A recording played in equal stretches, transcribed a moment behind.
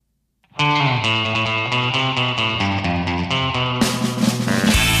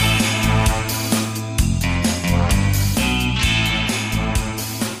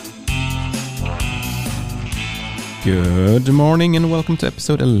Good morning and welcome to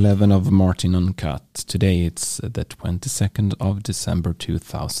episode 11 of Martin Uncut. Today it's the 22nd of December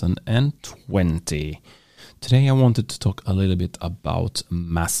 2020. Today I wanted to talk a little bit about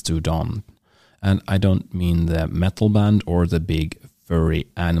Mastodon. And I don't mean the metal band or the big furry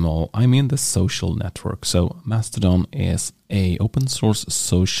animal. I mean the social network. So Mastodon is a open source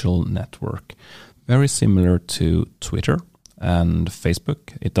social network. Very similar to Twitter and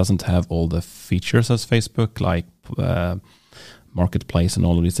Facebook. It doesn't have all the features as Facebook, like marketplace and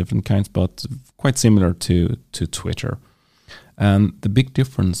all of these different kinds, but quite similar to Twitter. And the big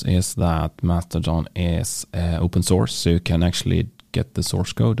difference is that Mastodon is open source, so you can actually get the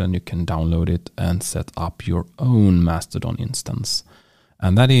source code and you can download it and set up your own Mastodon instance.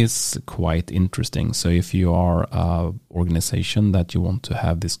 And that is quite interesting. So if you are an organization that you want to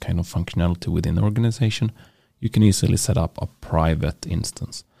have this kind of functionality within the organization, you can easily set up a private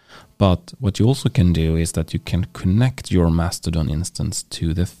instance. But what you also can do is that you can connect your Mastodon instance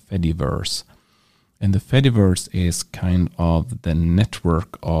to the Fediverse. And the Fediverse is kind of the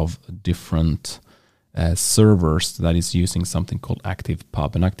network of different servers that is using something called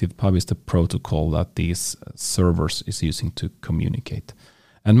ActivePub. And ActivePub is the protocol that these servers is using to communicate.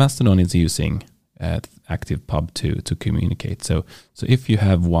 And Mastodon is using ActivePub to communicate. So if you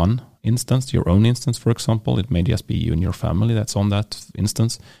have one instance, your own instance, for example, it may just be you and your family that's on that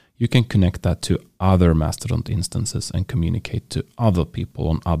instance, you can connect that to other Mastodon instances and communicate to other people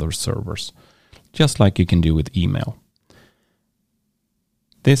on other servers, just like you can do with email.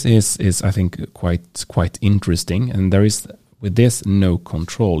 This is I think, quite interesting, and there is, with this, no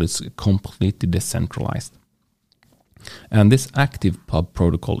control. It's completely decentralized. And this ActivePub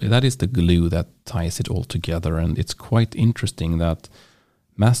protocol, that is the glue that ties it all together, and it's quite interesting that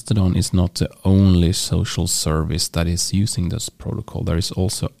Mastodon is not the only social service that is using this protocol. There is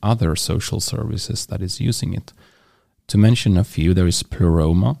also other social services that is using it. To mention a few, there is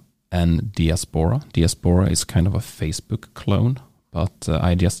Pleroma and Diaspora. Diaspora is kind of a Facebook clone, but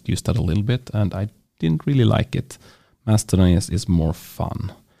I just used that a little bit and I didn't really like it. Mastodon is more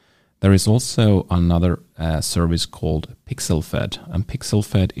fun. There is also another service called PixelFed, and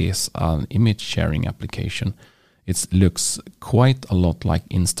PixelFed is an image sharing application. It looks quite a lot like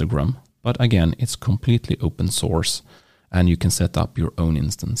Instagram, but again, it's completely open source and you can set up your own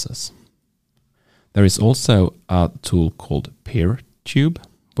instances. There is also a tool called PeerTube,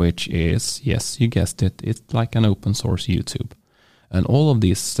 which is, yes, you guessed it, it's like an open source YouTube. And all of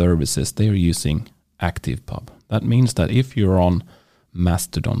these services, they are using ActivePub. That means that if you're on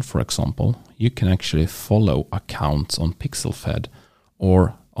Mastodon, for example, you can actually follow accounts on PixelFed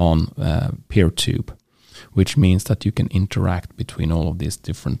or on PeerTube, which means that you can interact between all of these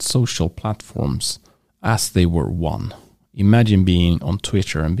different social platforms as they were one. Imagine being on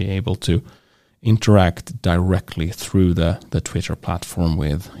Twitter and be able to interact directly through the Twitter platform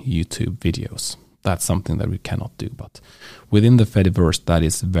with YouTube videos. That's something that we cannot do, but within the Fediverse, that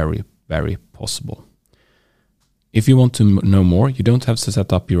is very, very possible. If you want to know more, you don't have to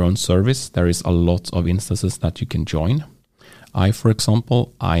set up your own service. There is a lot of instances that you can join. For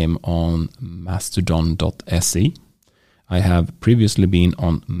example, I am on mastodon.se. I have previously been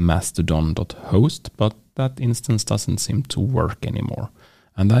on mastodon.host, but that instance doesn't seem to work anymore.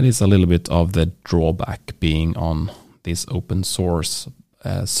 And that is a little bit of the drawback being on these open source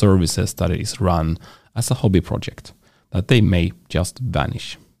services that is run as a hobby project, that they may just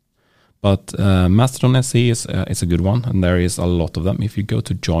vanish. But Mastodon SE is a good one, and there is a lot of them. If you go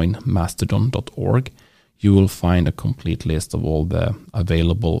to joinmastodon.org, you will find a complete list of all the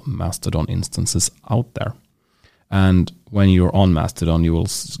available Mastodon instances out there. And when you're on Mastodon, you will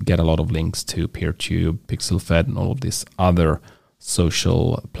get a lot of links to PeerTube, PixelFed, and all of these other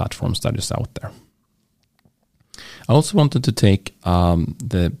social platforms that is out there. I also wanted to take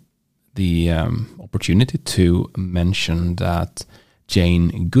the opportunity to mention that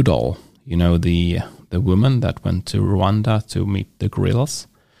Jane Goodall, you know, the woman that went to Rwanda to meet the gorillas.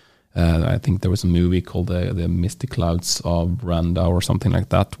 I think there was a movie called the Misty Clouds of Rwanda or something like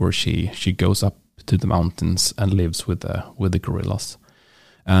that, where she goes up to the mountains and lives with the gorillas.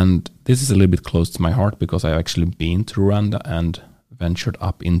 And this is a little bit close to my heart because I've actually been to Rwanda and ventured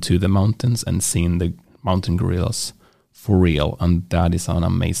up into the mountains and seen the mountain gorillas for real, and that is an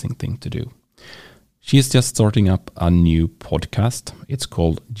amazing thing to do. She's just starting up a new podcast. It's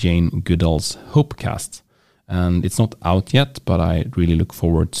called Jane Goodall's Hopecast. And it's not out yet, but I really look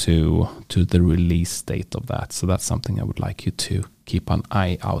forward to the release date of that. So that's something I would like you to keep an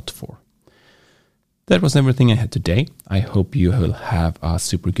eye out for. That was everything I had today. I hope you will have a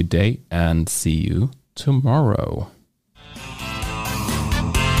super good day and see you tomorrow.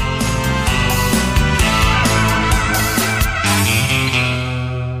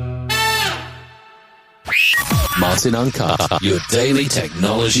 Martin Uncut, your daily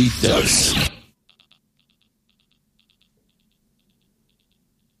technology dose.